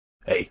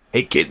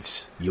Hey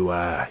kids, you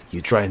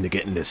trying to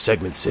get into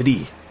Segment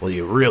City? Well,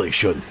 you really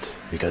shouldn't,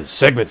 because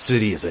Segment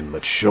City is a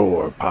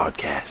mature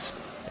podcast,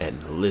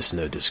 and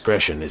listener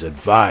discretion is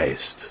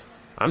advised.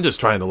 I'm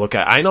just trying to look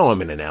at... I know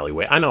I'm in an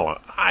alleyway. I know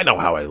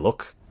how I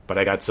look, but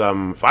I got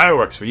some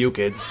fireworks for you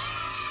kids.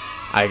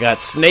 I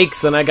got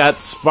snakes and I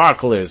got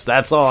sparklers.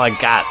 That's all I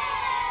got.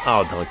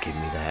 Oh, don't give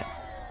me that.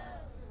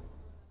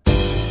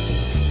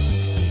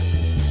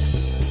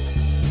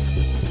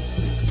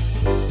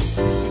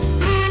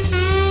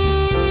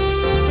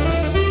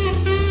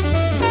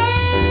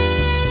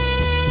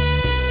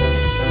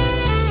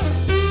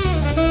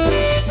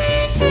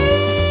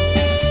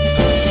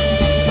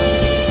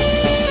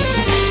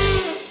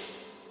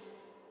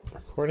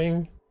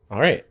 Recording. All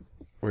right,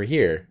 we're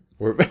here.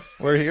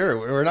 We're here.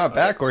 We're not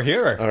back. We're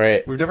here. All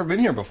right. We've never been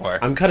here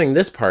before. I'm cutting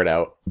this part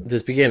out,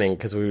 this beginning,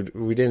 because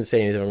we didn't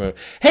say anything. I'm going,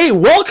 hey,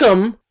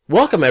 welcome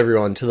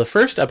everyone to the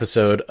first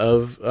episode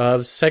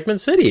of Segment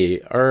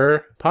City,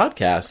 our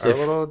podcast.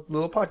 Our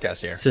little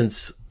podcast here.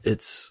 Since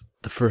it's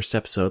the first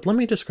episode, let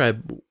me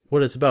describe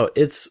what it's about.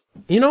 It's,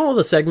 you know, all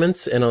the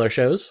segments in other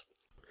shows.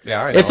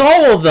 Yeah, I know. It's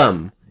all of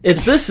them.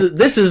 It's this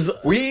is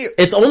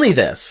it's only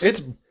this.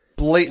 It's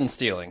blatant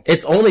stealing.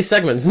 It's only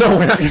segments. No,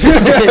 we're not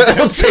stealing it.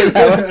 Don't say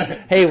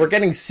that. Hey, we're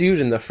getting sued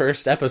in the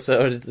first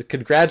episode.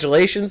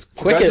 Congratulations.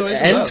 Quick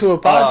end to a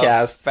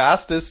podcast.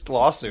 Fastest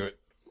lawsuit.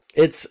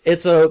 It's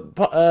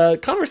a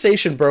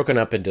conversation broken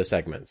up into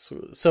segments.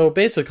 So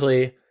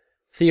basically,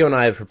 Theo and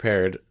I have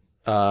prepared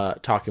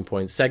talking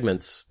points,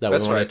 segments that we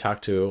want to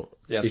talk to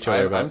each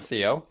other about. I'm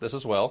Theo. This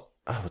is Will.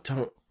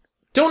 Oh,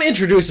 don't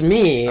introduce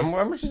me.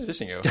 I'm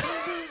introducing you.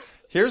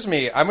 Here's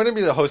me. I'm going to be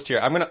the host here.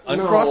 I'm going to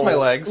uncross my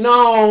legs.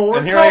 No,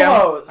 and here I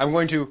am. I'm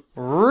going to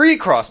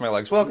recross my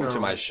legs. Welcome to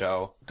my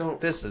show.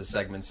 This is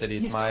Segment City.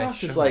 It's my show. He's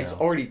crossed his legs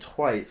already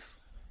twice.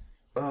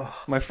 Ugh.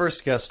 My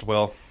first guest,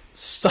 Will.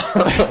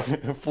 Stop.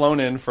 Flown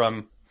in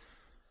from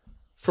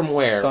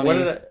where?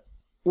 Sunny,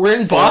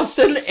 we're in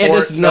Boston, and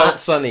it's not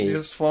sunny.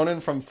 He's flown in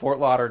from Fort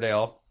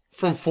Lauderdale.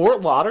 From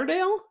Fort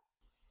Lauderdale?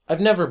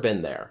 I've never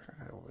been there.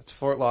 It's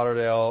Fort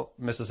Lauderdale,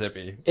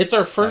 Mississippi. It's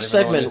our first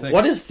segment.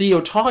 What is Theo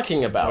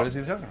talking about? What is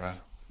he talking about?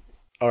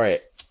 All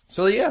right.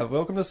 So yeah,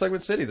 welcome to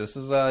Segment City. This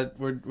is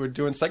we're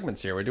doing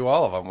segments here. We do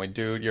all of them. We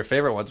do your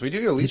favorite ones. We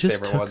do your least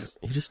favorite ones.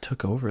 He just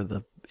took over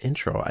the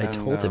intro. I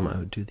told him I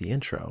would do the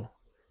intro,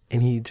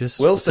 and he just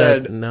Will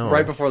said no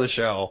right before the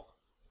show,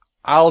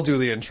 "I'll do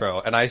the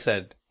intro," and I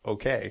said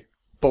okay.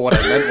 But what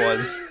I meant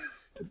was,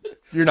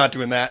 you're not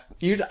doing that.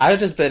 I've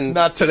just been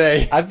not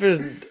today.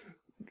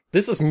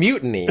 This is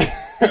mutiny.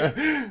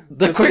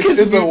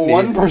 It's a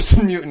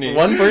one-person mutiny.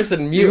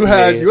 One-person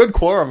mutiny. You had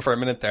quorum for a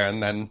minute there,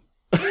 and then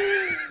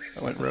I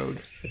went rogue.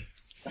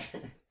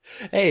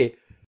 Hey,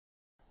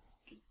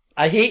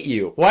 I hate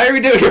you. Why are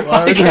we doing a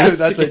podcast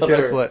That's together?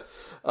 Cancel it.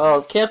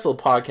 Oh, cancel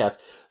podcast.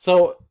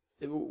 So,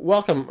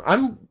 welcome.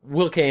 I'm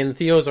Will Kane.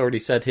 Theo's already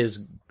said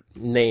his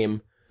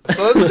name.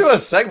 So let's do a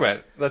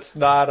segment. That's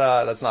not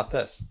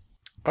this.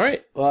 All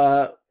right.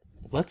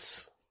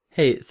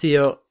 Hey,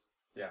 Theo.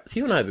 Yeah.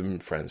 Theo and I have been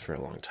friends for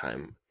a long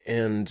time,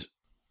 and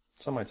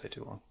some might say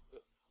too long.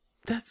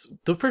 That's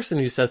the person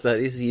who says that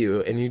is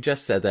you, and you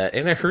just said that,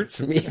 and it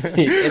hurts me.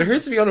 It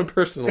hurts me on a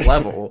personal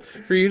level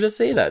for you to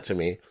say that to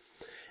me,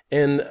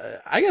 and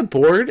I get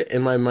bored,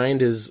 and my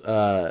mind is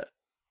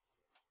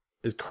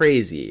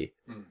crazy,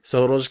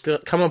 so it'll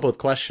just come up with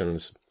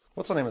questions.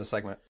 What's the name of the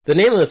segment? The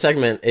name of the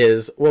segment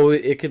is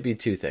it could be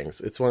two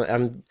things.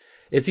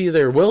 It's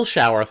either Will's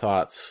shower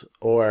thoughts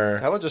or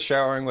how about just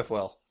showering with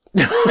Will?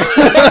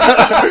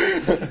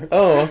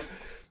 Oh,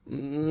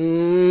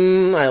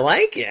 I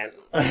like it.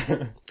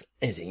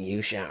 Is it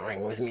you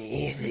showering with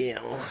me,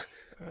 Theo?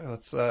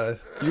 That's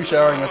you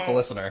showering with the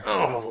listener.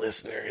 Oh,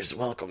 listeners,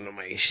 welcome to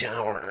my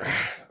shower.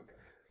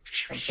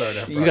 I'm sorry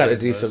to you got to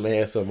do some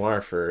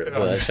ASMR for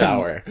the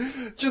shower.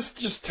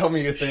 Just tell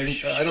me your thing.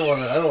 I don't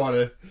want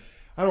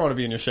to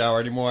be in your shower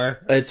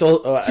anymore. It's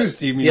too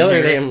steamy. The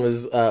other name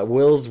was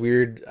Will's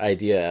Weird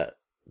Idea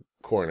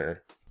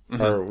Corner,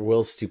 or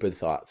Will's Stupid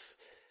Thoughts.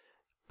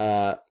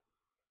 I'm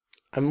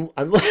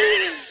I'm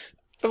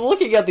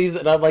looking at these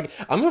and I'm like,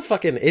 I'm a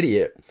fucking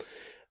idiot.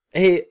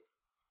 Hey,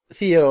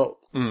 Theo,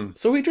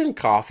 so we drink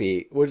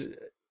coffee, which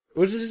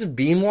is just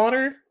bean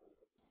water?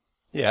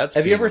 Yeah,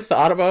 Have you ever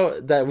thought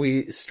about that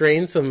we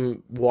strain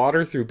some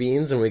water through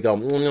beans and we go,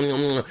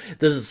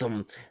 this is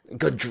some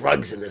good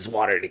drugs in this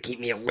water to keep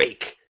me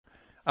awake?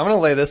 I'm going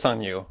to lay this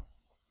on you.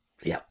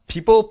 Yeah.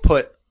 People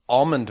put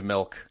almond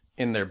milk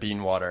in their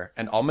bean water,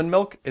 and almond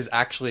milk is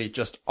actually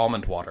just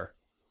almond water.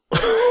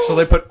 So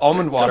they put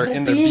almond water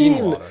in their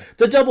bean water.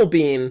 The double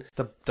bean.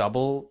 The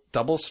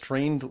double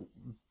strained,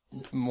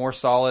 more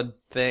solid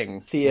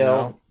thing.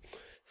 Theo,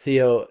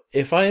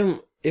 if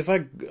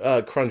I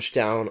crunch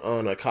down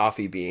on a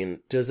coffee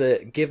bean, does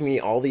it give me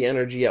all the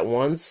energy at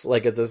once,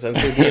 like it's a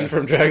sensory bean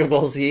from Dragon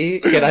Ball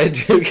Z?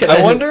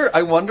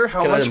 I wonder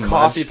how much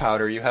coffee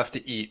powder you have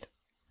to eat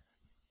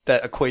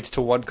that equates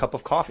to 1 cup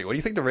of coffee. What do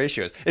you think the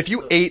ratio is? If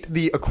you ate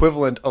the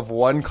equivalent of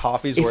 1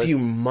 coffee's worth... If you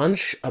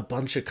munch a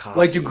bunch of coffee...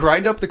 Like, you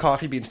grind up the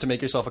coffee beans to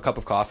make yourself a cup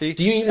of coffee,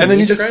 do you even and then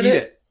need you to just grind eat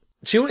it.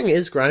 Chewing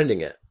is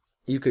grinding it.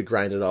 You could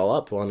grind it all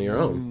up on your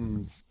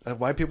own.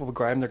 Why people would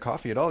grind their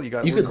coffee at all? You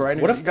got You could-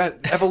 grinders. what if- You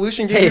got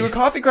evolution gave you a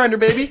coffee grinder,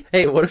 baby.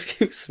 Hey, what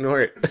if you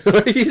snort?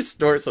 What if you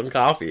snort some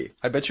coffee?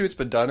 I bet you it's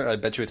been done, or I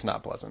bet you it's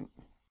not pleasant.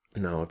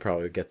 No, it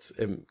probably gives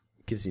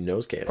you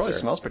nose cancer. Probably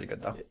smells pretty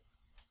good though,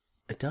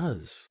 It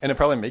does. and it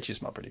probably makes you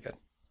smell pretty good.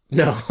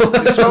 No.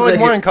 You smell like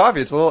morning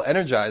coffee. It's a little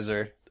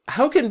energizer.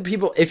 How can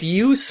people, if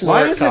you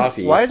snort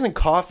coffee... Why isn't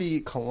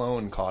coffee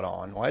cologne caught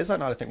on? Why is that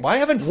not a thing? Why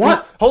haven't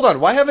What? Hold on.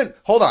 Why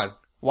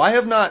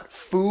have not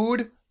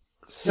food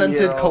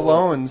scented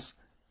colognes?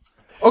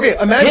 Okay,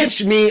 imagine.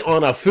 Pitch me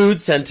on a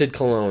food-scented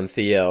cologne,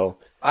 Theo.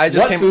 I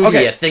just what food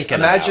are you thinking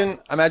imagine,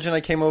 about? Imagine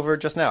I came over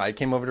just now. I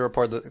came over to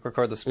record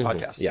this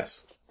podcast.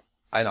 Yes.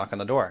 I knock on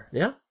the door.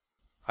 Yeah?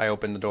 I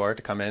open the door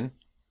to come in.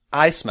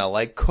 I smell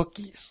like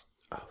cookies.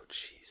 Oh,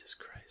 Jesus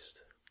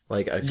Christ.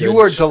 Like a good... You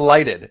are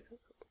delighted.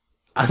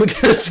 I'm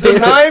gonna say...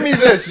 Deny me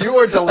this. You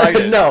are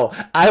delighted. No,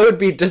 I would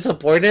be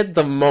disappointed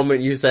the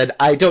moment you said,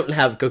 I don't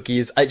have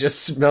cookies, I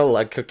just smell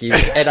like cookies,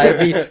 and I'd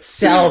be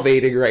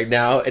salivating right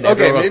now. And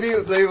Okay, everyone, maybe a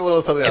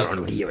little something else.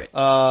 everyone would hear it.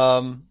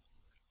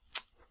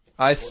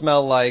 I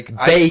smell like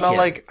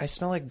Bacon. I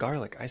smell like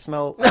garlic. I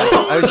smell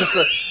I was just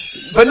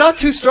but not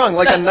too strong,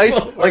 like a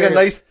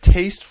nice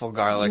tasteful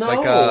garlic, No,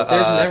 like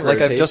there's never like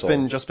a I've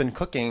tasteful. just been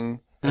cooking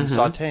and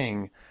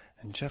sautéing,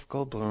 and Jeff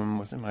Goldblum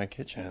was in my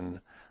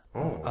kitchen.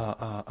 Put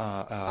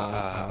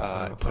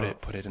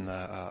it in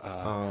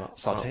the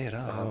sauté it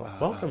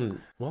up.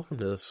 Welcome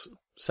to this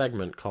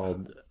segment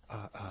called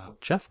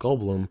Jeff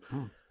Goldblum.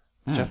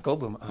 Jeff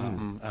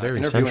Goldblum, Very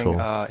interviewing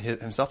sensual.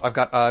 himself. I've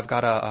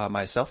got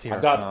myself here.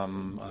 I've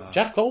got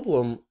Jeff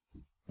Goldblum.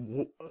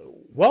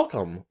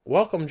 Welcome,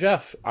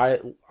 Jeff. I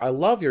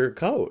love your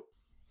coat.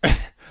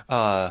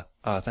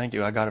 Thank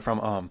you. I got it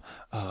from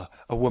a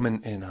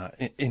woman in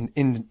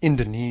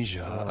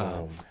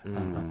Indonesia.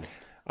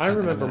 I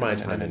remember my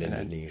time in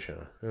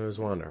Indonesia. It was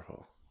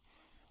wonderful.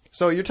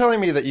 So you're telling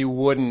me that you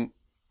wouldn't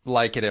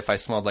like it if I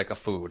smelled like a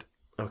food?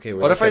 Okay,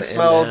 what if I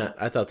smelled?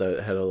 I thought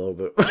that had a little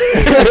bit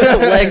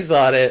legs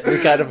on it.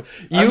 We kind of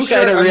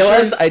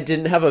realized I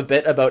didn't have a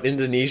bit about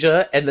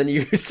Indonesia, and then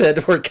you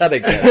said we're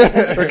cutting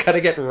this. We're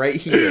cutting it right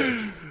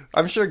here.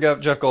 I'm sure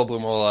Jeff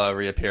Goldblum will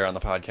reappear on the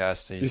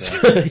podcast.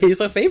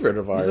 He's a favorite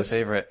of ours. He's a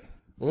favorite.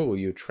 Oh,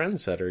 you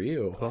trendsetter,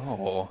 you.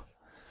 Oh.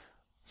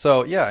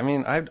 So yeah, I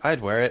mean,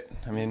 I'd wear it.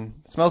 I mean,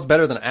 it smells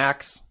better than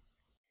Axe.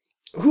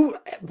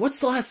 What's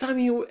the last time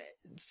you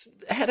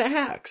had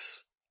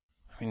Axe?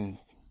 I mean,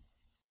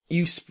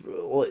 you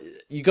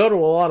go to a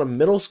lot of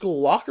middle school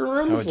locker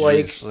rooms,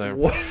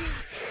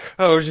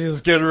 oh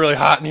geez, getting really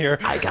hot in here.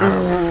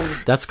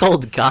 That's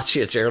called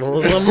gotcha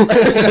journalism.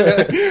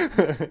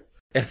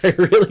 And I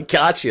really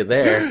got you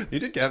there. You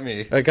did get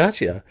me. I got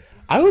you.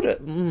 I would.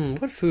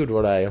 What food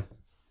would I? You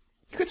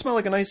could smell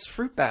like a nice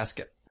fruit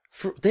basket.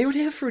 They would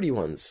have fruity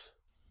ones.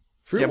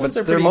 Fruit ones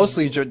are they're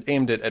mostly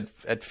aimed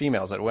at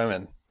females, at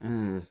women.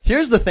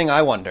 Here's the thing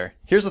I wonder.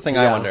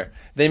 I wonder.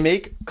 They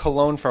make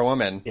cologne for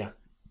women. Yeah.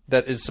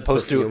 That is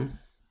supposed to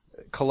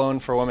cologne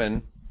for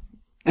women.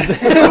 Okay,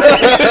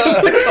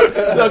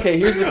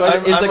 here's the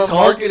question.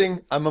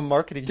 I'm a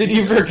marketing. Did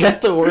you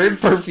forget the word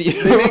perfume?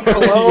 They make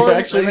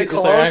cologne. They make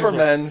cologne for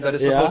men that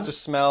is supposed to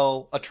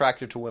smell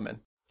attractive to women.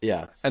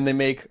 Yeah. And they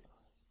make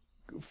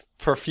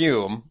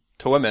perfume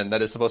to women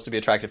that is supposed to be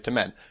attractive to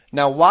men.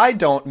 Now, why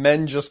don't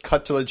men just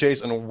cut to the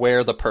chase and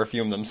wear the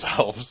perfume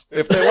themselves?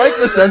 If they like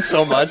the scent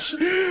so much.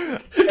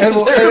 And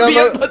there'd be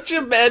a bunch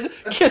of men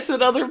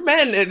kissing other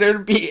men, and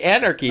there'd be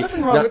anarchy.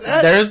 Nothing wrong with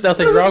that. There's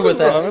nothing wrong with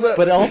that.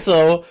 But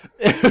also,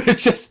 it would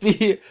just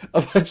be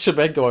a bunch of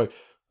men going,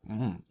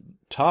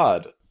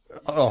 Todd.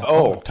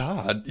 Oh,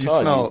 Todd. You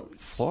smell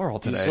floral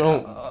today. You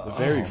smell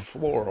very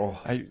floral.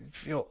 I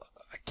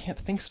can't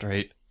think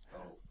straight.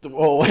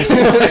 Whoa.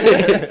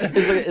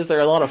 Is there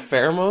a lot of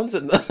pheromones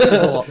in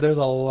the... There's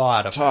a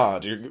lot of...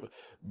 Todd,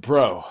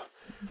 Bro,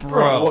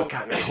 what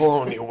kind of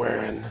cologne you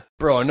wearing?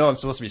 Bro, I know I'm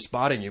supposed to be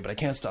spotting you, but I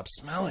can't stop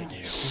smelling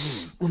you.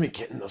 Let me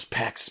get in those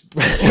packs.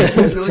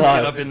 Really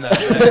get up in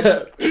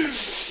that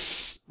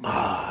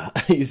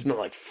You smell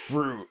like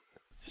fruit.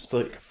 It's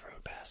like a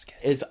fruit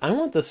basket. I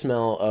want the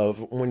smell of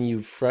when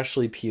you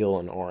freshly peel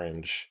an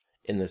orange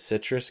and the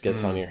citrus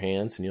gets on your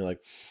hands and you're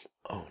like,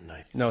 oh,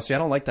 nice. No, see, I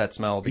don't like that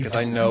smell because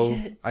I know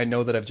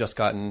that I've just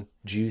gotten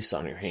juice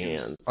on your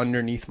hands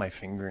underneath my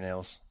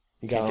fingernails.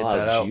 You got a lot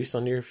of juice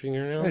under your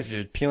fingernails? If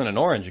you're peeling an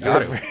orange, you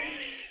got it.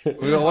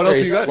 What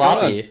else you got?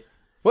 Sloppy.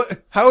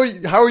 What? How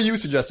are you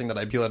suggesting that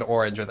I peel an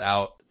orange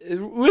without?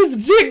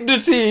 With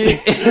dignity.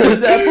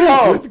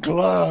 With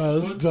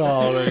class,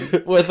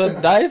 darling. With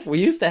a knife. We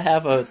used to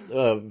have a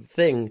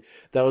thing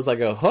that was like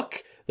a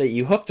hook that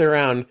you hooked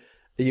around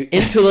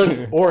into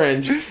the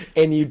orange,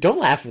 and you don't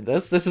laugh at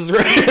this. This is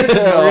right.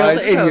 No, I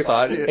just had a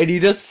thought. And you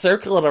just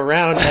circle it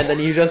around, and then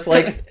you just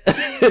like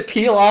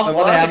Peel off I'm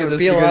one laughing half at and this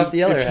peel because off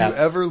the other if half. you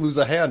ever lose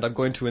a hand, I'm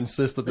going to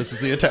insist that this is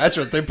the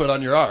attachment they put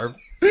on your arm.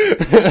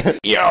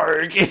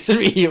 Yarg, it's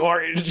me,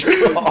 Orange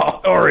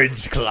Claw.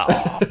 Orange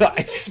claw.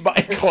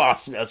 My claw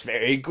smells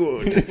very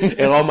good.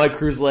 And all my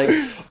crew's like,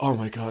 oh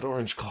my god,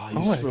 Orange Claw,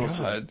 you smell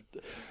so...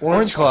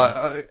 Orange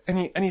claw.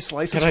 Any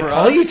slices Can for I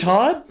call us? you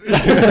Todd?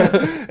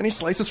 Any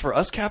slices for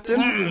us,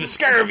 Captain?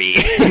 Scurvy.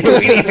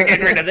 We need to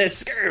get rid of this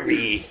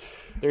scurvy.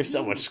 There's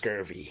so much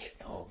scurvy.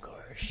 Oh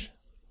gosh.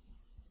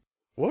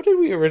 What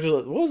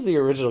was the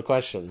original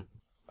question?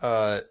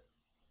 Oh,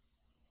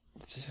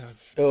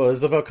 it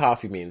was about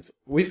coffee beans.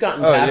 We've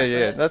gotten Oh, past yeah,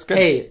 that. that's good.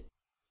 Hey,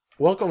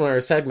 welcome to our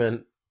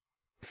segment,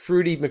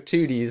 Fruity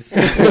McTooties.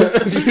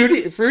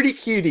 Fruity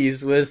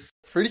Cuties with...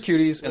 Fruity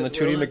Cuties and the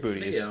Tootie Will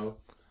McBooties. Theo.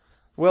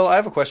 Will, I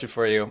have a question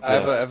for you. I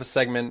Yes. have a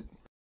segment.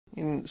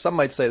 Some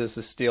might say this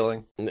is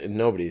stealing.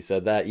 Nobody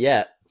said that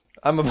yet.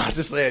 I'm about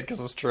to say it because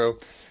it's true.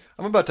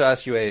 I'm about to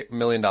ask you a $1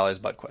 million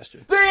butt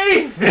question.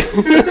 Beef!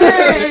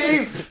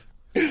 Beef!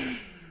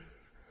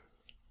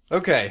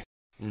 Okay.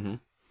 Mm-hmm.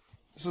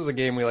 This is a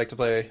game we like to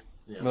play.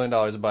 Yeah. $1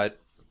 million butt.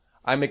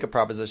 I make a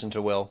proposition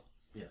to Will.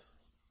 Yes.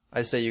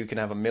 I say you can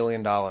have $1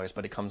 million,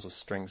 but it comes with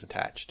strings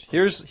attached.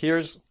 Here's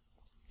the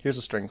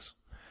strings.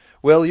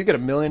 Will, you get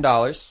 $1 million,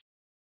 I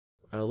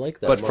like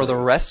that. but for the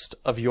rest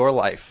of your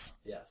life,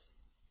 Yes.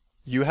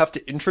 you have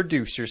to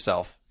introduce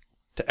yourself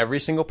to every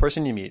single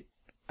person you meet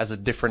as a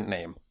different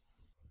name.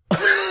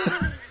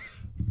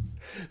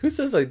 Who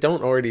says I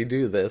don't already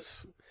do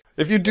this?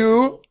 If you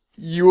do,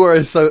 you are a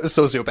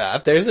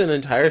sociopath. There's an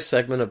entire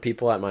segment of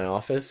people at my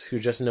office who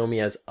just know me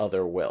as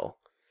Other Will.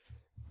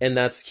 And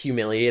that's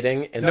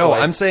humiliating. And No, so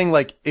I'm saying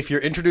like if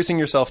you're introducing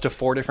yourself to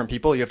 4 different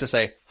people, you have to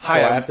say,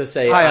 "Hi, So I I'm, have to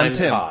say, hi, I'm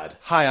Tim. Todd."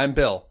 Hi, I'm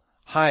Bill.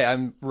 Hi,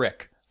 I'm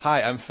Rick.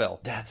 Hi, I'm Phil."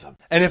 That's a...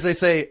 And if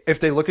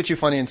they look at you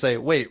funny and say,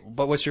 "Wait,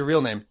 but what's your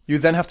real name?" You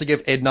then have to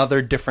give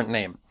another different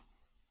name.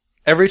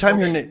 Every time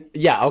your name,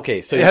 Yeah,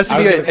 okay. So it has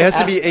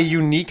to be a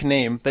unique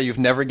name that you've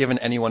never given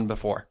anyone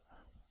before.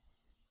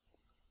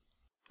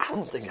 I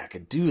don't think I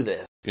could do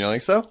this. You don't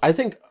think so? I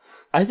think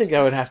I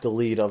would have to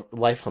lead a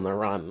life on the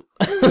run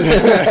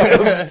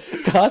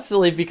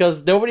constantly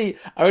because I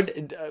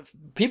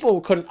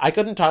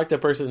couldn't talk to a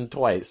person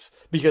twice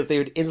because they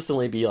would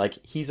instantly be like,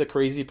 he's a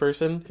crazy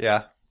person.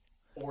 Yeah.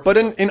 But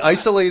in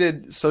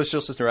isolated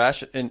social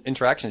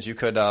interactions, you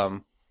could,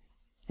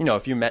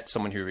 if you met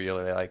someone who you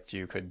really liked,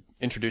 you could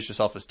introduce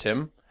yourself as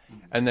Tim,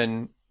 and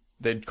then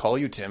they'd call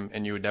you Tim,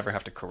 and you would never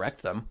have to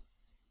correct them.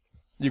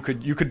 You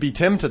could be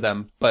Tim to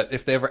them, but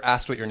if they ever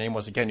asked what your name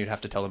was again, you'd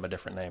have to tell them a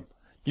different name.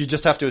 You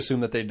just have to assume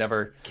that they'd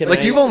never...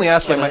 you've only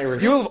asked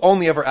you've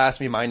only ever asked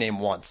me my name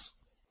once.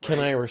 Can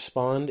I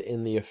respond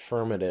in the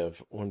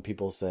affirmative when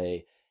people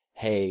say,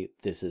 hey,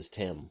 this is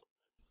Tim?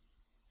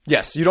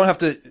 Yes, you don't have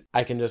to...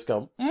 I can just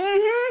go,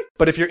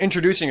 But if you're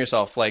introducing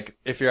yourself, like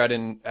if you're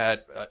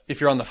if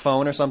you're on the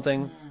phone or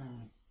something,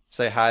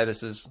 say, "Hi,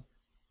 this is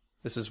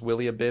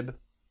Willie a Bib."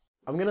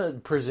 I'm going to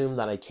presume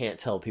that I can't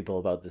tell people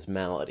about this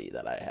malady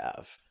that I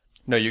have.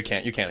 No, you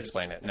can't. You can't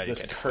explain it. No, you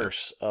This can't.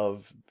 curse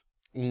of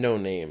no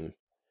name.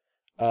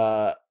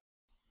 This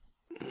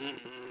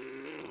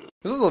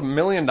is $1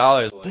 million.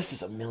 This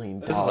is $1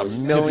 million. This is $1 To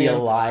be million. a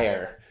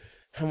liar.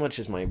 How much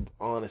is my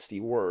honesty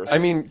worth? I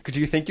mean, do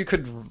you think you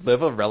could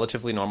live a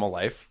relatively normal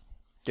life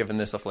given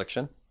this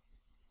affliction?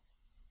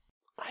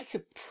 I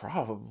could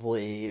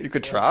probably... You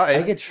could try.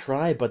 I could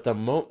try, but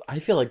I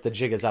feel like the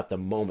jig is up the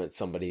moment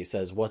somebody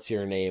says, what's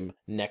your name,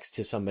 next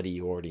to somebody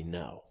you already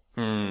know.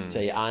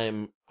 Say, I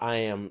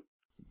am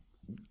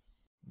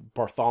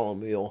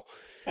Bartholomew.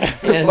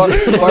 And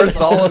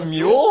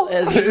Bartholomew?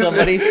 as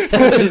somebody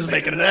says... He's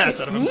making an ass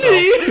out of himself.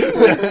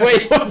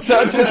 Wait, what's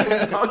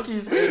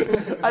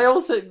that? I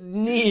also said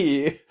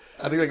knee.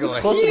 I think they go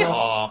like, Close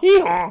 "Hee-haw." enough.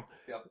 Hee-haw.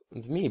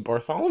 It's me,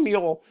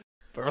 Bartholomew.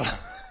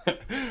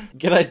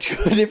 Can I do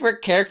a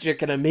different character?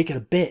 Can I make it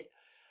a bit?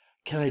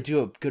 Can I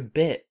do a good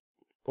bit?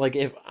 Like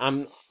if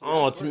I'm,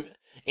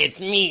 it's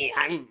me.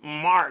 I'm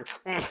Mark.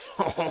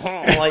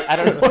 Like I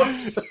don't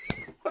know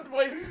what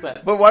voice is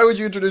that. But why would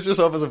you introduce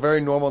yourself as a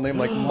very normal name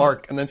like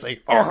Mark and then say,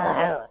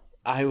 I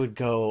would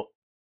go,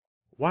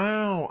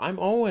 wow, I'm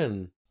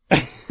Owen.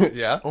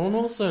 yeah? Owen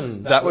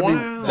Wilson. That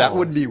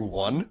would be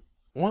one.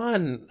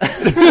 One.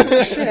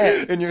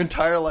 Shit. In your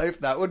entire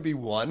life, that would be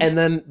one. And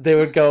then they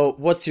would go,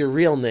 what's your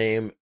real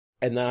name?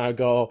 And then I'd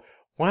go,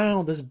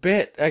 wow, this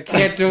bit, I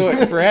can't do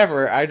it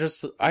forever. I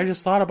just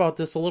thought about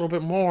this a little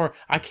bit more.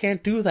 I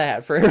can't do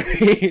that for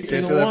every Can't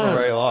single do that one. for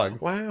very long.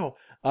 Wow.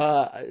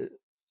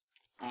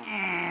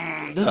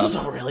 This is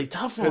a really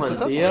tough one, a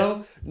tough Theo.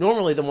 one.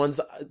 Normally the ones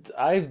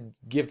I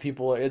give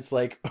people, it's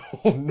like,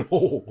 oh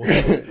no.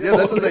 Yeah,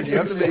 that's the thing. You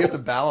have to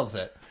balance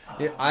it.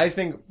 Yeah, I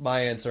think my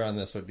answer on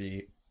this would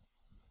be...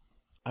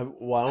 I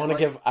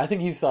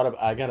think you've thought of,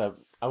 I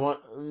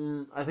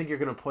think you're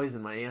going to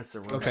poison my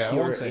answer. Okay, I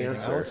won't say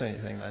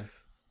anything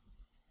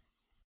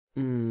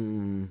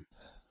then.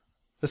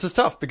 This is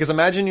tough because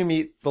imagine you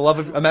meet the love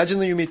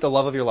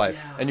of your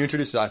life and you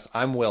introduce us.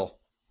 I'm Will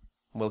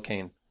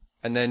Kane.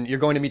 And then you're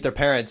going to meet their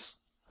parents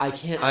I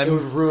can't. It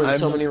would ruin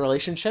so many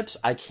relationships.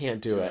 I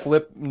can't do it.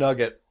 Flip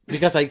nugget.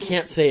 Because I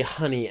can't say,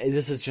 honey,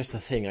 this is just a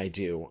thing I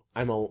do.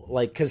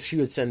 Because she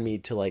would send me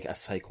to, like, a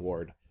psych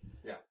ward.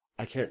 Yeah.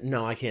 I can't do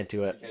it. You can't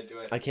do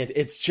it. I can't.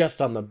 It's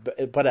just on the,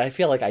 but I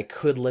feel like I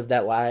could live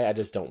that lie. I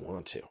just don't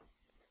want to.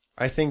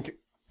 I think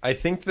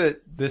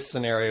that this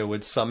scenario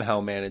would somehow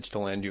manage to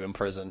land you in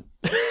prison.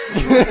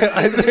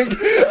 I think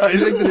that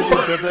if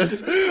you did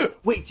this.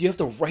 Wait, do you have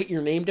to write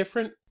your name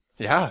different?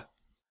 Yeah.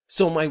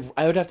 So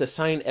I would have to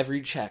sign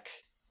every check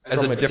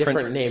As from a a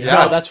different name.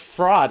 Yeah. No, that's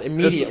fraud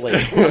immediately.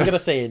 I'm going to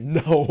say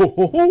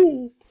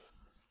no.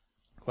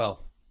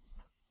 Well,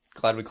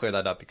 glad we cleared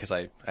that up because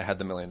I had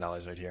the $1 million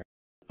right here.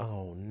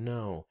 Oh,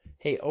 no.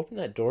 Hey, open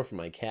that door for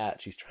my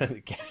cat. She's trying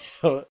to get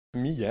out.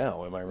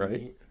 Meow, am I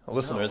right?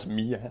 Listeners,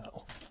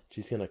 meow.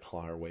 She's going to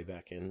claw her way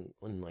back in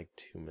like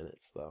 2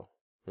 minutes, though.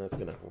 That's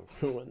going to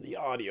ruin the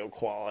audio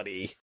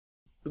quality.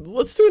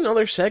 Let's do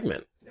another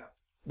segment. Yeah.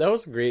 That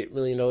was a great $1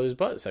 million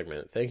butt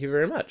segment. Thank you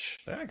very much.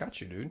 Yeah, I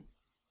got you, dude.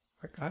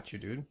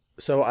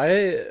 So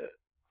I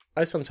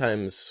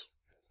sometimes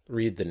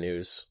read the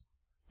news,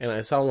 and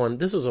I saw one.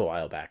 This was a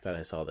while back that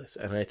I saw this,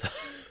 and I thought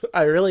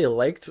I really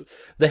liked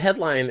the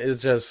headline.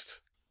 Is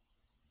just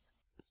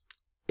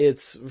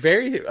it's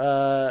very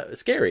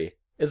scary.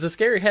 It's a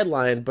scary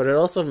headline, but it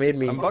also made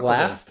me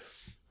laugh.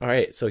 All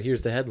right, so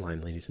here's the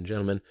headline, ladies and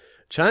gentlemen.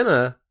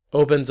 China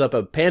opens up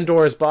a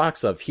Pandora's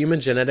box of human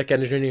genetic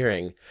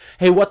engineering.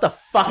 Hey, what the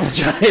fuck,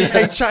 China?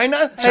 Hey,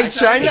 China? Hey,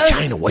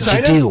 China, what'd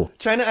you do?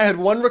 China, I had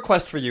one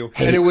request for you,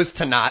 and it was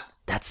to not.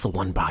 That's the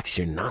one box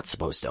you're not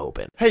supposed to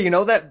open. Hey, you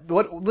know that?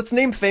 Let's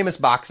name famous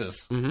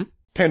boxes. Mm-hmm.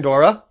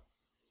 Pandora.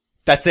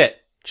 That's it.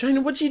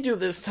 China, what'd you do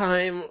this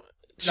time?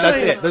 China.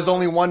 That's it. There's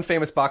only one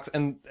famous box,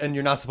 and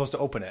you're not supposed to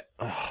open it.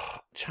 Oh,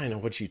 China,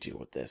 what'd you do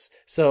with this?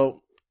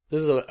 So,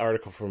 this is an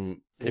article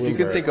from Bloomberg. If you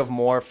could think of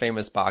more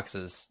famous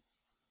boxes,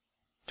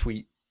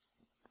 tweet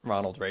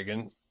Ronald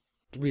Reagan.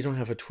 We don't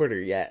have a Twitter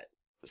yet.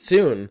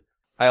 Soon.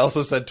 I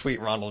also said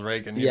tweet Ronald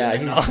Reagan. Yeah,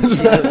 imagine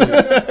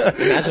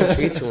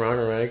tweets from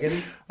Ronald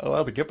Reagan. Oh,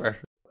 well, the Gipper.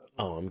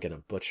 Oh, I'm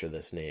gonna butcher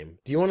this name.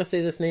 Do you want to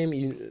say this name?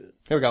 Here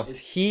we go.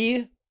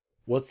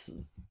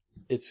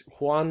 It's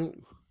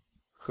Juan...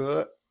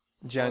 He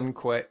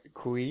Jiankui.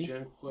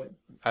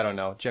 I don't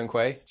know.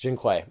 Jiankui?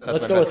 Jiankui.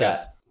 Let's go with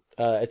that.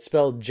 It's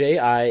spelled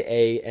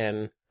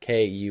Jiankui.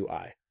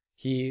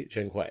 He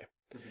Jiankui.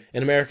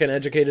 An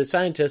American-educated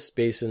scientist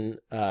based in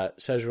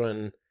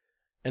Sichuan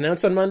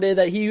announced on Monday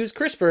that he used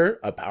CRISPR,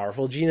 a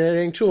powerful gene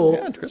editing tool,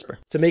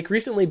 to make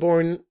recently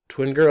born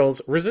twin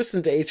girls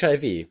resistant to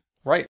HIV.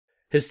 Right.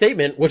 His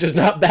statement, which is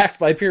not backed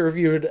by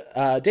peer-reviewed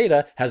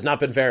data, has not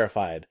been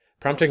verified,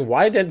 prompting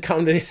wide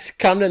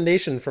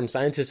condemnation from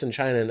scientists in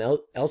China and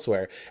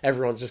elsewhere.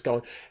 Everyone's just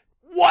going,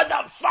 "What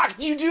the fuck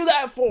do you do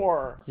that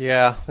for?"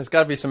 Yeah, there's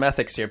got to be some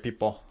ethics here,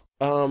 people.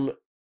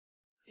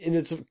 And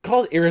it's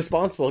called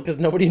irresponsible because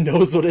nobody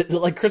knows what it,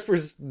 like,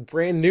 CRISPR's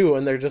brand new,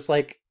 and they're just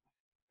like,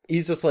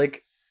 he's just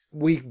like,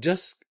 we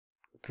just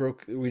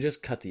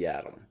cut the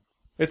atom.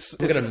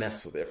 We're gonna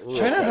mess with it.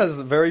 China has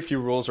very few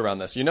rules around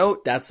this. You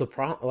know, that's the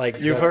problem. Like,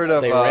 you've heard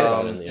of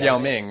Yao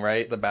Ming,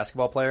 right? The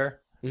basketball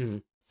player,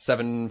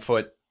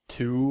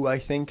 7'2", I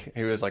think.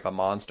 He was like a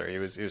monster. He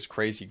was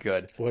crazy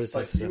good. What does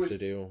this have to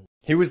do?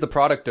 He was the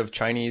product of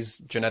Chinese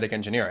genetic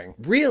engineering.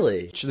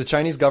 Really? The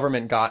Chinese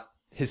government got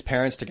his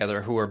parents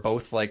together, who were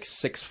both like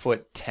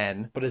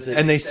 6'10", but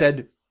and they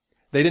said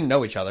they didn't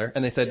know each other,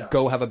 and they said,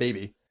 "Go have a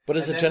baby." But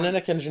is it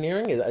genetic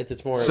engineering?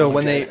 It's more. So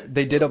when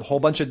they did a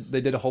whole bunch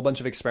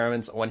of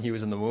experiments when he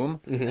was in the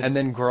womb, and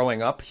then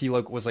growing up, he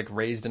was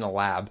raised in a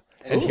lab,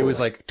 and he was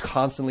like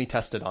constantly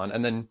tested on,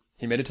 and then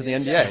he made it to the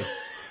NBA.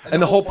 And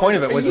the whole point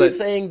of it was that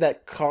saying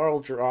that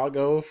Khal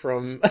Drogo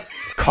from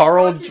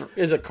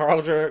is it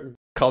Khal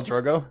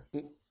Drogo?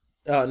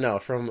 No,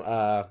 from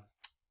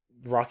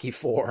Rocky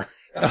IV.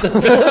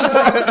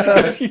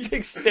 Because he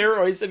takes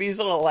steroids and he's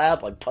in a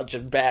lab like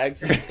punching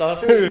bags and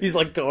stuff. He's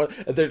like going,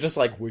 and they're just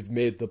like, "We've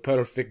made the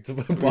perfect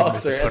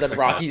boxer," and then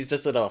Rocky's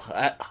just in a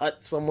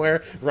hut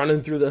somewhere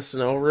running through the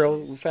snow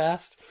real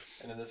fast.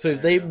 So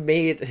they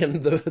made him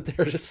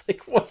they're just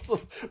like, what's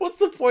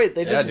the point?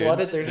 They just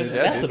wanted, they're just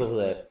messing with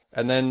it.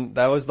 And then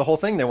that was the whole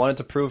thing. They wanted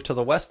to prove to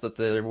the West that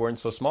they weren't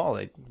so small.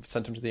 They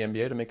sent him to the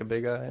NBA to make a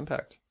big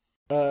impact.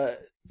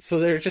 So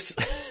they're just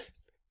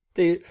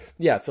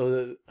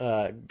so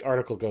the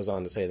article goes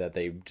on to say that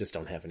they just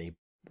don't have any,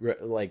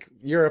 like,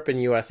 Europe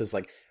and US is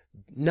like,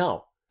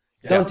 no,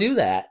 don't do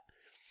that.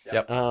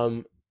 Yep.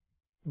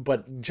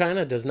 But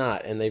China does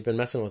not, and they've been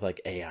messing with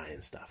like AI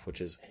and stuff, which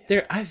is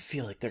I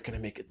feel like they're gonna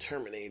make a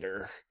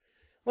Terminator.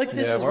 Like,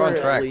 this is where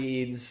it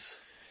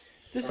leads.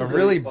 This is a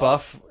really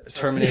buff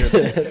Terminator.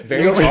 It's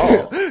very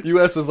tall.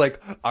 US was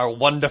like, our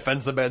one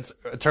defense against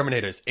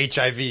Terminators,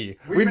 HIV.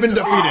 We've been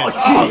defeated.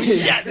 Oh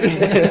shit!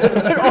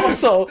 And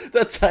also,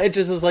 that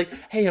scientist is like,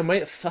 "Hey, I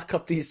might fuck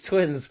up these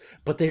twins,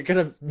 but they're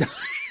gonna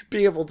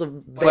be able to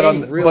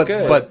bang real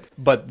good."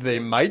 But they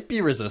might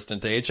be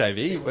resistant to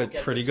HIV with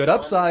pretty good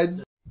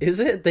upside. Is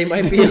it? They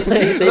might be like...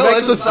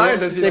 As a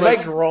scientist, they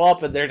might grow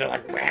up and they're just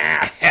like,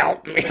 hell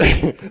help me.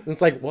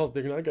 It's like, well,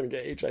 they're not going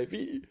to get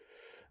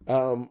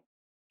HIV.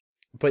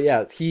 But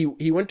yeah,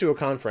 he went to a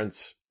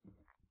conference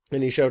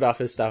and he showed off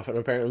his stuff, and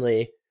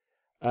apparently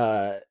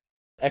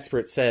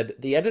experts said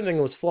the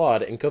editing was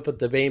flawed and could put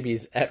the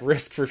babies at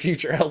risk for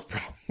future health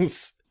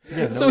problems.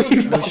 Yeah, no, So he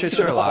no fucked shit, it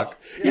Sherlock. up.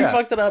 He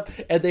fucked it up,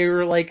 and they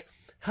were like,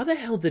 how the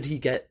hell did he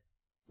get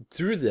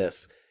through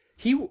this?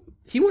 He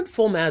went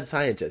full mad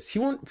scientist. He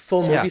went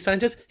full movie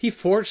scientist. He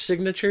forged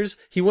signatures.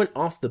 He went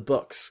off the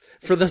books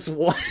for this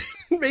one,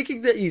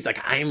 making that he's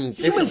like,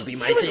 this will be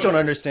my Humans thing. don't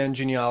understand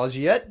genealogy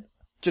yet.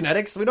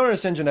 Genetics, we don't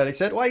understand genetics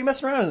yet. Why are you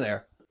messing around in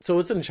there? So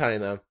it's in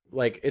China.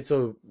 Like, it's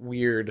a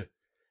weird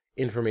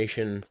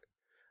information,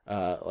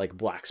 like,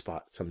 black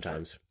spot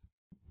sometimes.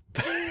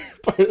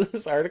 Part of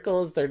this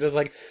article is they're just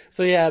like,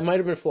 so yeah, it might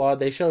have been flawed.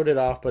 They showed it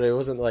off, but it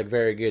wasn't, like,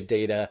 very good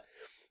data.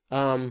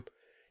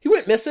 He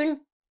went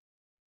missing,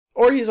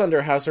 or he's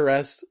under house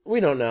arrest. We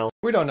don't know.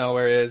 We don't know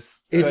where he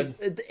is.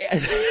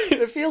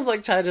 It feels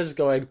like China's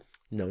going,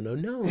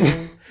 no.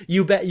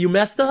 You bet you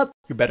messed up.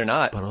 You better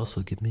not. But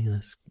also give me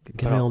this.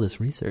 Give me all this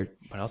research.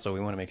 But also, we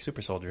want to make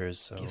super soldiers,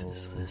 so... Give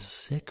us this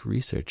sick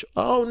research.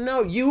 Oh,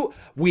 no, you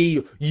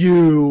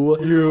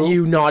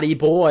naughty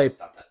boy.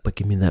 But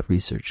give me that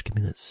research. Give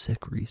me that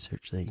sick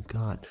research that you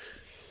got.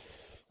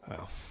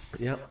 Wow.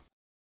 Yep.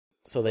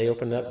 So they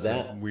opened up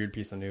that. Weird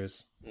piece of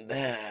news.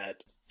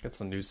 That. Got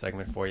some news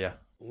segment for you.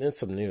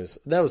 That's some news.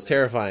 That was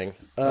terrifying.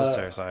 That was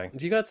terrifying.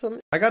 Do you got some?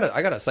 I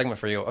got a segment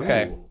for you.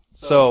 Okay.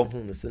 So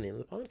That's the name of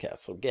the podcast,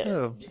 so get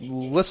it.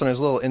 listeners,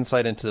 a little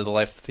insight into the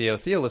life of Theo.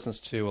 Theo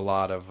listens to a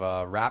lot of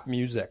rap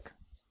music.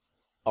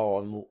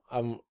 Oh,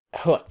 I'm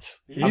hooked.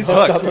 He's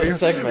I'm hooked. on this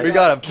segment. We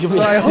got him.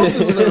 So I hope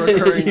this is a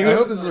recurring. I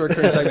hope this is a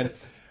recurring segment.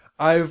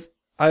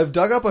 I've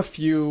dug up a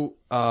few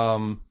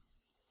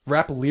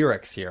rap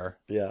lyrics here.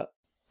 Yeah.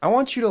 I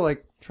want you to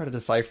like try to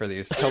decipher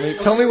these.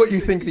 Tell me what you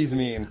think these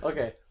mean.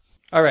 Okay.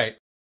 All right.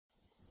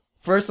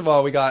 First of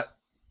all, we got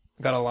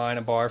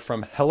a bar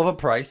from Hell of a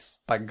Price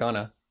by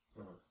Gunna.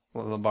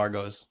 Well, the bar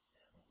goes,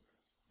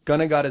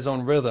 Gunna got his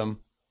own rhythm,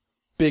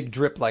 big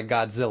drip like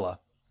Godzilla.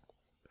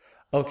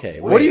 Okay.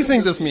 What do you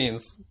think this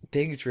means?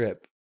 Big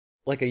drip.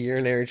 Like a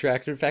urinary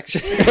tract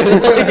infection.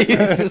 Like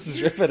he's just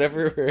dripping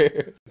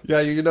everywhere. Yeah,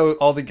 you know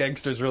all the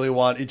gangsters really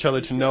want each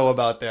other to know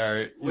about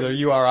their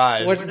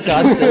URIs. When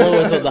Godzilla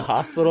was in the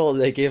hospital,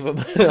 they gave him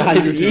an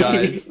IV.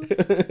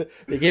 UTIs.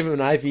 They gave him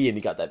an IV and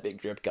he got that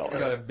big drip going.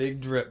 Got a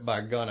big drip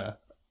by Gunna.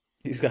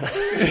 He's got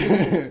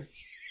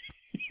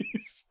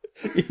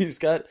he's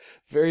got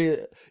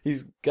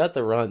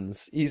the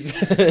runs. He's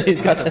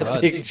got the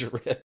runs. big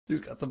drip.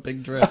 He's got the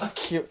big drip.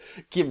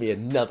 Give me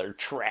another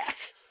track.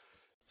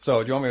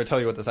 So, do you want me to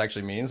tell you what this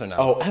actually means or no?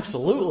 Oh,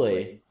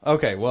 absolutely.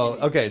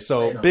 Okay,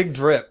 so big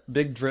drip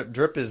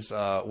is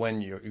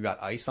when you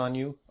got ice on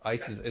you.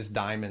 Ice is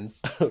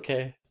diamonds,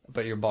 Okay.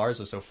 but your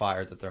bars are so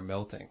fired that they're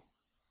melting.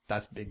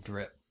 That's big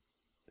drip.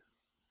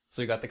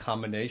 So you got the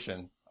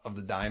combination of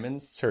the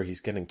diamonds. Sir, he's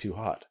getting too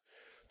hot.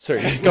 Sir,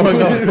 he's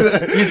going on.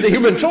 He's the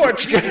Human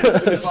Torch.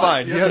 It's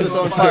fine. He has his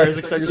own fire, his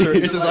extinguisher.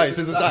 It's his ice,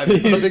 it's his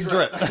diamonds. It's a big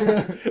drip.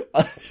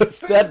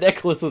 That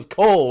necklace was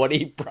cold when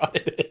he brought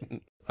it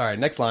in. All right,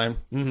 next line.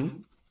 Mm-hmm.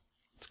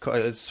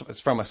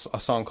 It's from a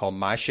song called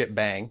My Shit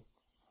Bang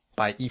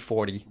by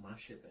E40. My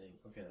shit bang.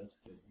 Okay, that's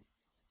good.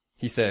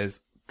 He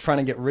says, trying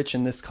to get rich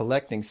in this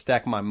collecting,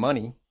 stack my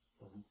money.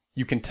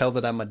 You can tell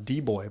that I'm a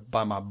D-boy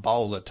by my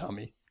baller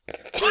tummy.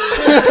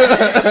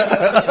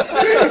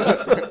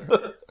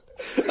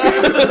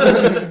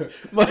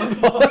 My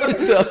baller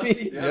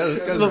tummy. Yeah,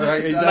 this guy's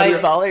right. He's My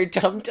baller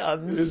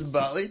tum-tums. His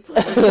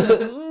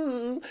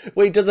baller.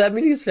 Wait, does that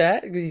mean he's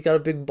fat? Because he's got a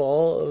big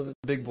ball of...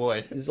 Big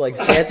boy. He's like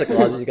Santa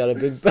Claus. He's got a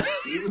big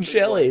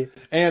jelly.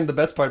 And the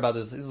best part about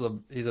this,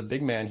 he's a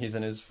big man. He's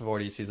in his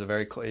 40s. He's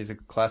a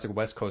classic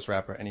West Coast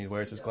rapper, and he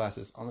wears his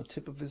glasses on the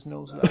tip of his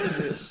nose like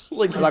this.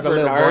 Like a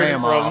little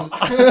grandma.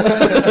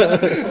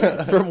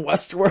 From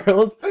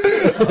Westworld.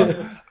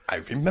 I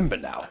remember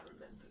now.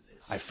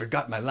 I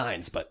forgot my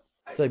lines, but...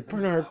 It's like,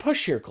 Bernard,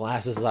 push your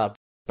glasses up.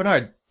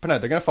 Bernard, they're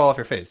gonna fall off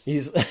your face.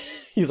 He's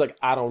like,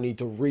 I don't need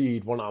to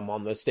read when I'm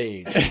on the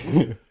stage.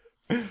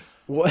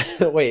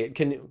 Wait,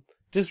 can you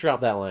just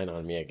drop that line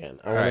on me again?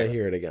 I want to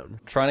hear it again.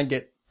 Trying to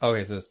get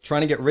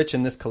rich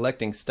in this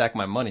collecting, stack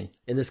my money.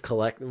 In this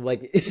collecting,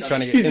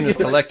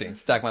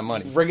 stack my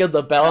money. Ringing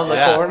the bell in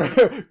the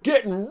corner,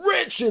 getting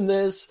rich in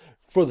this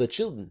for the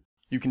children.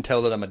 You can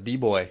tell that I'm a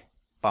D-boy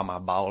by my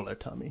baller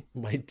tummy.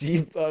 My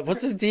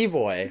what's a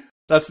D-boy?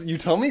 You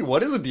tell me,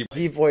 what is a D-boy?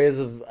 D-boy is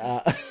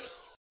a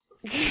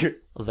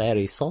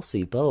very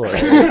saucy boy.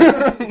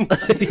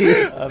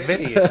 A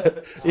very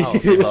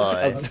saucy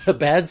boy. A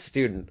bad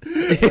student.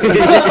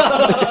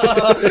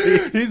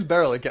 He's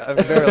barely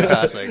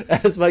passing.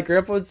 As my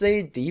grandpa would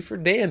say, D for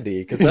dandy,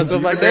 because that's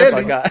what my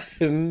grandpa got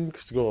in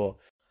school.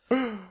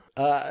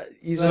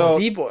 He's a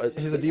D-boy.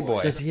 He's a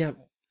D-boy. Does he have...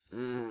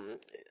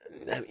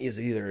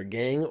 he's either a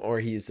gang, or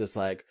he's just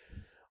like,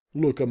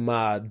 look at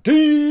my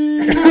D.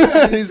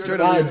 He's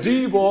my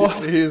D-boy.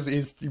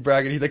 He's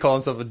bragging. They call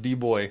himself a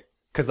D-boy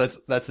because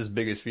that's his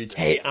biggest feature.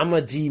 Hey, I'm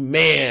a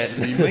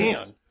D-man.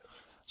 D-man.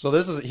 So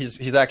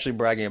he's actually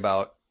bragging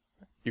about,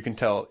 you can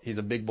tell he's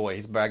a big boy.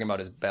 He's bragging about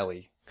his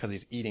belly because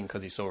he's eating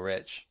because he's so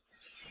rich.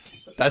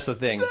 That's the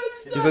thing.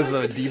 He says he's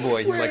a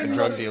D-boy. He's like a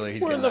drug dealer.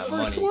 He's We're getting in the that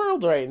first money.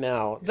 world right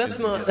now. That's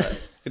not...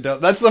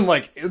 That's some it's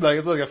like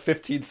a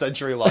 15th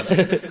century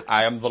logic.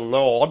 I am the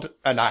Lord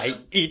and I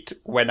eat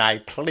when I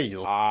please.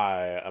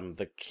 I am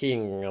the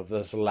king of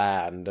this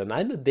land, and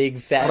I'm a big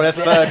fat...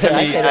 Refer to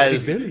me I got a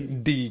as big belly.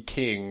 D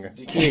King.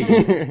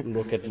 King.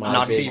 Look at my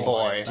Not big...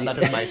 D-boy. That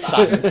is my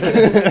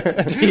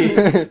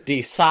son.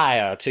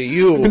 D-sire to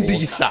you.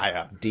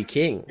 D-sire.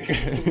 D-king.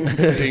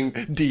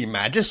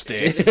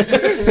 D-majesty.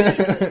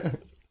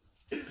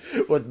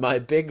 With my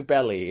big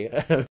belly.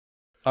 All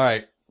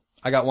right.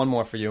 I got one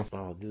more for you.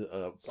 Oh,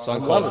 Song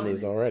I'm called loving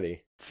these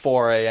already.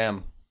 4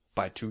 a.m.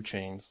 by 2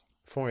 Chainz.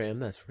 4 a.m.,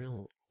 that's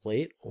real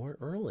late or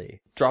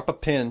early. Drop a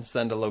pin,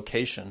 send a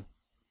location.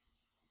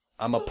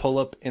 I'ma pull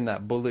up in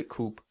that bullet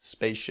coupe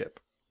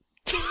spaceship.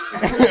 One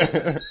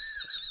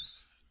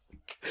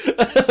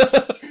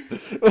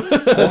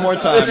more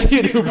time.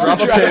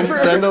 Drop a pin,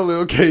 send a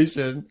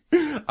location.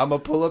 I'ma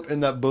pull up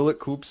in that bullet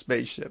coupe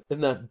spaceship. In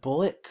that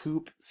bullet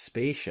coupe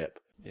spaceship.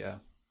 Yeah.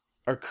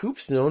 Are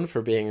coupes known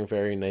for being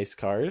very nice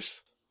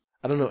cars?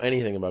 I don't know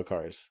anything about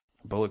cars.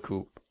 Bullet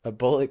coupe. A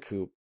bullet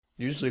coupe.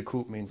 Usually a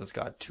coupe means it's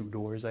got 2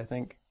 doors, I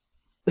think.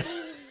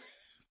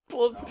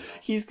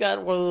 He's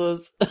got one of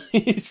those...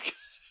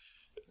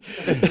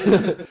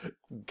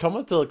 Come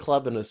up to a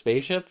club in a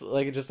spaceship,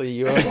 like just a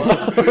UFO.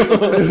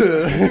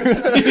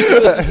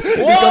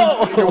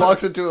 Whoa! He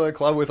walks into a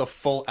club with a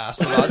full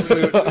astronaut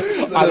suit.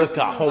 I just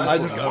got home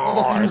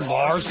from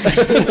Mars.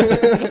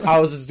 I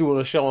was just doing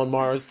a show on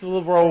Mars.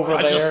 Deliver over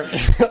there.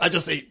 I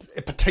just ate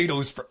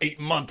potatoes for 8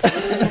 months.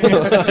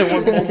 I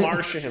went full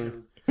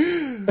Martian.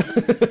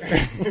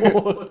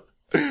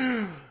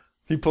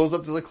 He pulls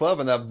up to the club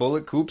in that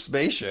bullet coupe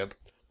spaceship.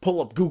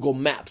 Pull up Google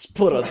Maps.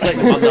 Put a thing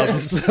on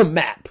the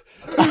map.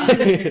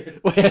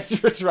 Wait, I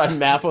just run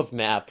map with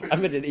map.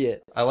 I'm an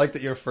idiot. I like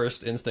that your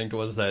first instinct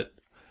was that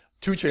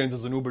 2 Chainz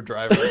is an Uber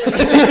driver. Put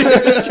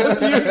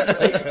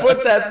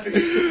that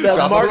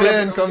Drop mark a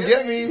pin, come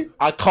get me.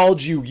 I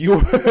called you. You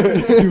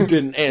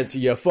didn't answer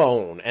your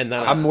phone, and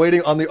then I'm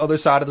waiting on the other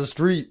side of the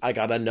street. I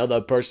got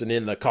another person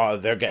in the car.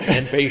 They're getting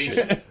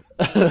impatient.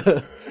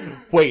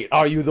 Wait,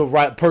 are you the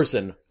right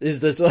person?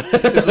 Is this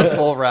It's a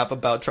full rap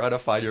about trying to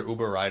find your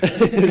Uber rider.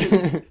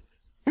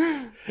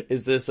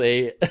 Is this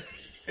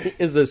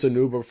an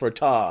Uber for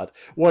Todd?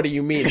 What do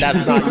you mean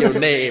that's not your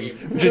name?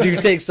 Did you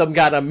take some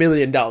kind of $1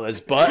 million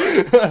butt?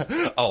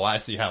 Oh, I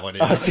see how it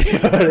is. I see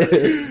how it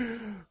is.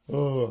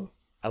 Oh,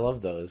 I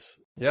love those.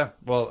 Yeah,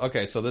 well,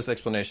 okay, so this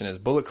explanation is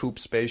bullet coupe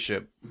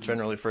spaceship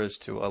generally refers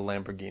to a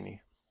Lamborghini.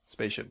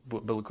 Spaceship,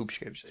 bullet coupe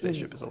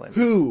spaceship is a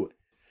Lamborghini.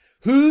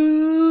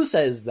 Who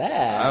says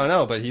that? I don't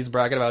know, but he's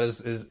bragging about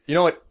his you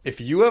know what?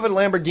 If you have a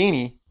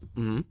Lamborghini,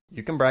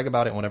 you can brag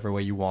about it whatever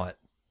way you want.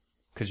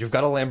 Because you've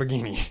got a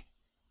Lamborghini.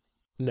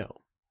 No.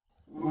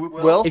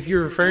 Well, If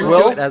you're referring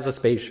to it as a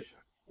spaceship.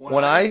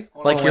 when I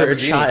Like you're a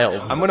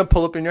child. I'm going to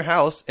pull up in your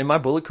house in my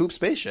bullet coupe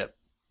spaceship.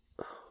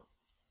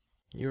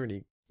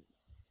 You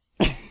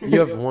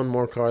have one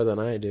more car than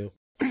I do.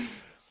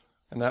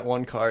 And that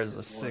one car is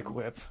a sick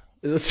whip.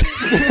 Is it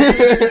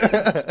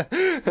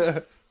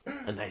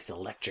a nice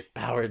electric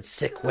powered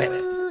sick whip?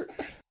 It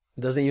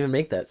doesn't even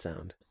make that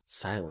sound. It's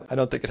silent. I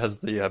don't think it has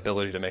the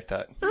ability to make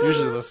that.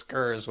 Usually the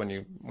skr is when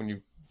you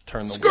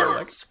turn the wheel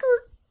like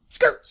skirt.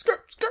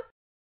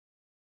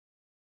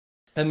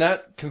 And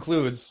that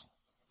concludes.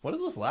 What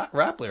does this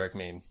rap lyric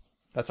mean?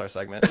 That's our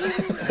segment. What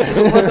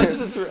does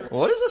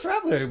this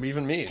rap lyric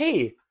even mean?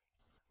 Hey,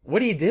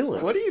 what are you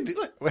doing? What are you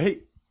doing? Wait,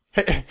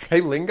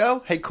 hey,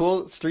 lingo? Hey,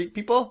 cool street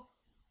people?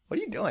 What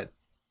are you doing?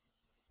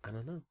 I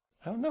don't know.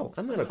 I don't know.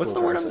 I'm not a What's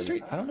cool the word on the person.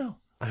 street? I don't know.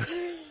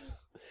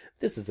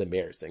 This is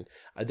embarrassing.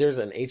 There's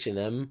an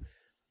H&M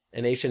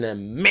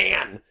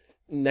man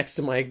next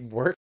to my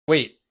work.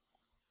 Wait,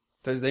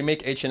 do they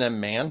make H&M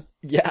man?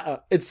 Yeah,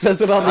 it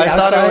says it on the I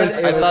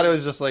outside. thought it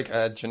was just like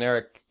a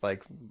generic,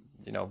 like,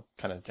 you know,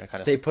 kind of.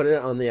 They put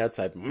it on the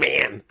outside.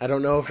 Man, I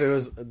don't know if it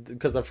was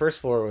because the first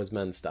floor was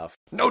men's stuff.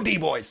 No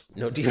D-boys.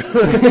 No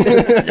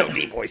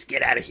D-boys,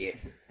 get out of here.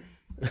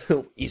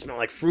 You smell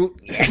like fruit?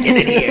 Yeah,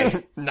 get in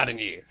here. Not in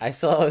here. I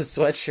saw a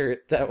sweatshirt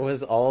that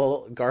was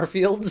all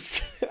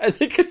Garfields. I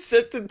think I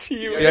sent it to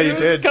you. Yeah, you It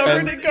was did. covered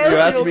And in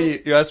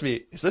Garfields. you asked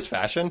me, is this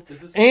fashion?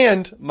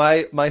 And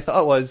my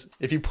thought was,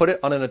 if you put it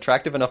on an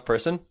attractive enough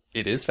person,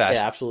 it is fashion.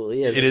 It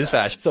absolutely is. It is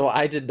fashion. So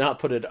I did not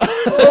put it on.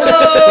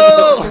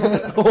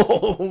 Oh!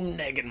 Oh,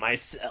 negging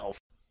myself.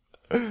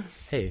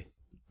 Hey,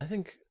 I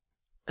think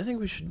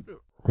we should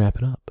wrap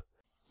it up.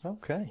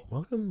 Okay.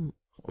 Welcome.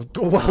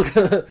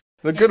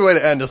 The good way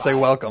to end is say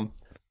welcome.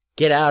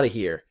 Get out of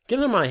here. Get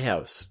into my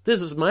house.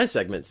 This is my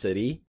segment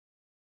city.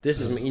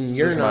 This is me.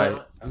 You're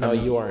not. No,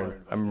 you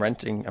aren't. I'm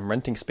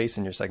renting space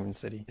in your segment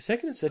city.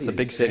 Segment city It's a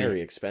big is city.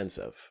 very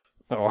expensive.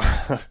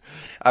 Oh,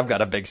 I've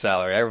got a big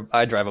salary.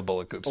 I drive a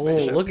bullet Coupe Oh,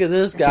 spaceship. look at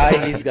this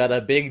guy. He's got a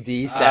big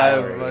D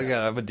salary.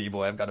 I'm a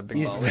D-boy. I've got a big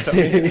He's ball.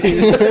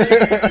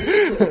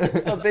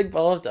 a big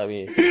ball of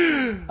tummy.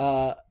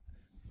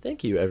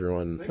 Thank you,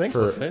 everyone,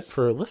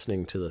 for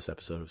listening to this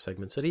episode of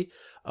Segment City.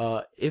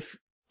 If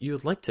you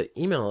would like to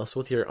email us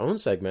with your own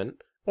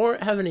segment or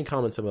have any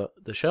comments about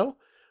the show,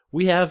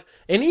 we have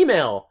an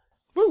email.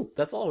 Woo!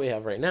 That's all we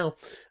have right now.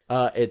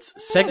 It's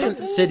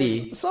Segment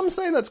City. Some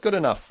say that's good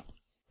enough.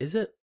 Is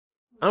it?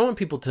 I want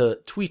people to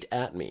tweet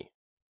at me.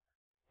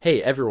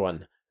 Hey,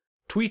 everyone,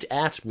 tweet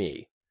at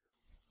me.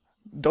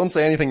 Don't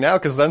say anything now,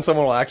 because then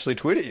someone will actually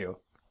tweet at you.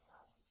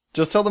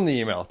 Just tell them the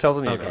email. Tell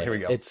them the email. Here we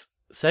go. It's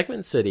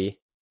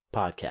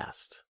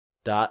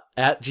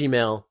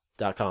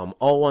segmentcitypodcast@gmail.com.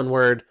 All one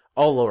word,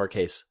 all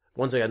lowercase.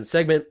 Once again,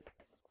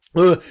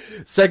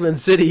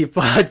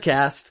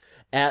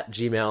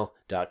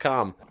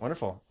 segmentcitypodcast@gmail.com.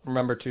 Wonderful.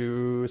 Remember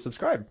to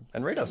subscribe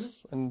and rate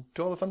us and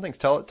do all the fun things.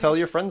 Tell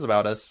your friends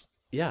about us.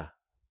 Yeah.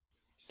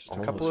 Just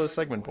a couple of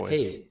segment boys.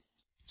 Hey,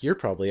 you're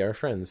probably our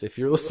friends if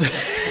you're listening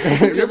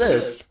to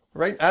this.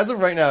 Right, as of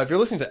right now, if you're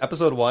listening to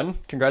episode 1,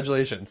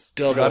 congratulations.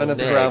 You got in at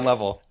the ground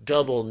level.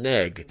 Double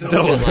neg to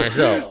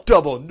myself.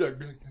 Double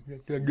neg.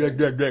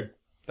 That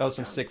was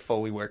some sick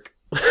Foley work.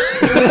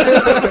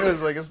 It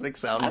was like a sick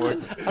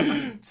soundboard.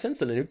 I'm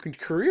sensing a new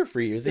career for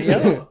you,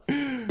 Theo.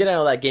 Get out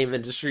of that game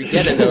industry.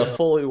 Get into the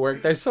Foley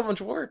work. There's so much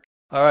work.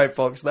 All right,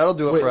 folks. That'll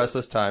do it for us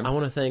this time. I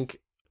want to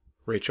thank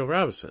Rachel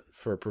Robinson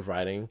for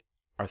providing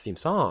our theme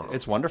song.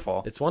 It's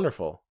wonderful. It's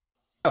wonderful.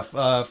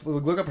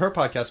 Look up her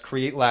podcast,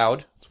 Create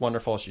Loud. It's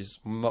wonderful. She's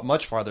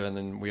much farther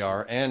than we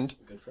are, and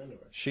Good friend of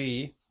ours.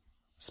 she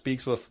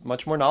speaks with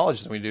much more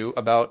knowledge than we do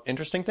about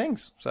interesting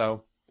things.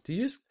 So, Do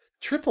you just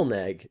triple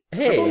neg?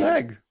 Hey, triple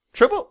neg,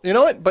 triple. You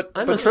know what? But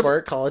I'm but a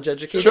smart college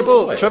educated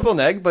triple boy. triple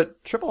neg,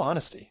 but triple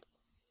honesty.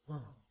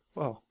 Wow.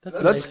 Whoa, That's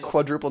that's nice.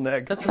 quadruple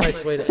neg. That's a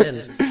nice way to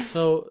end.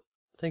 So,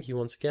 thank you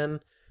once again,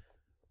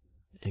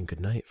 and good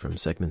night from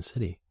Segment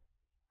City.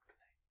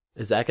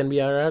 Is that going to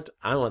be our out?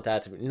 I want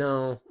that to be...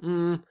 No.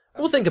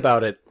 We'll think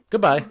about it.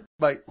 Goodbye.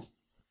 Bye.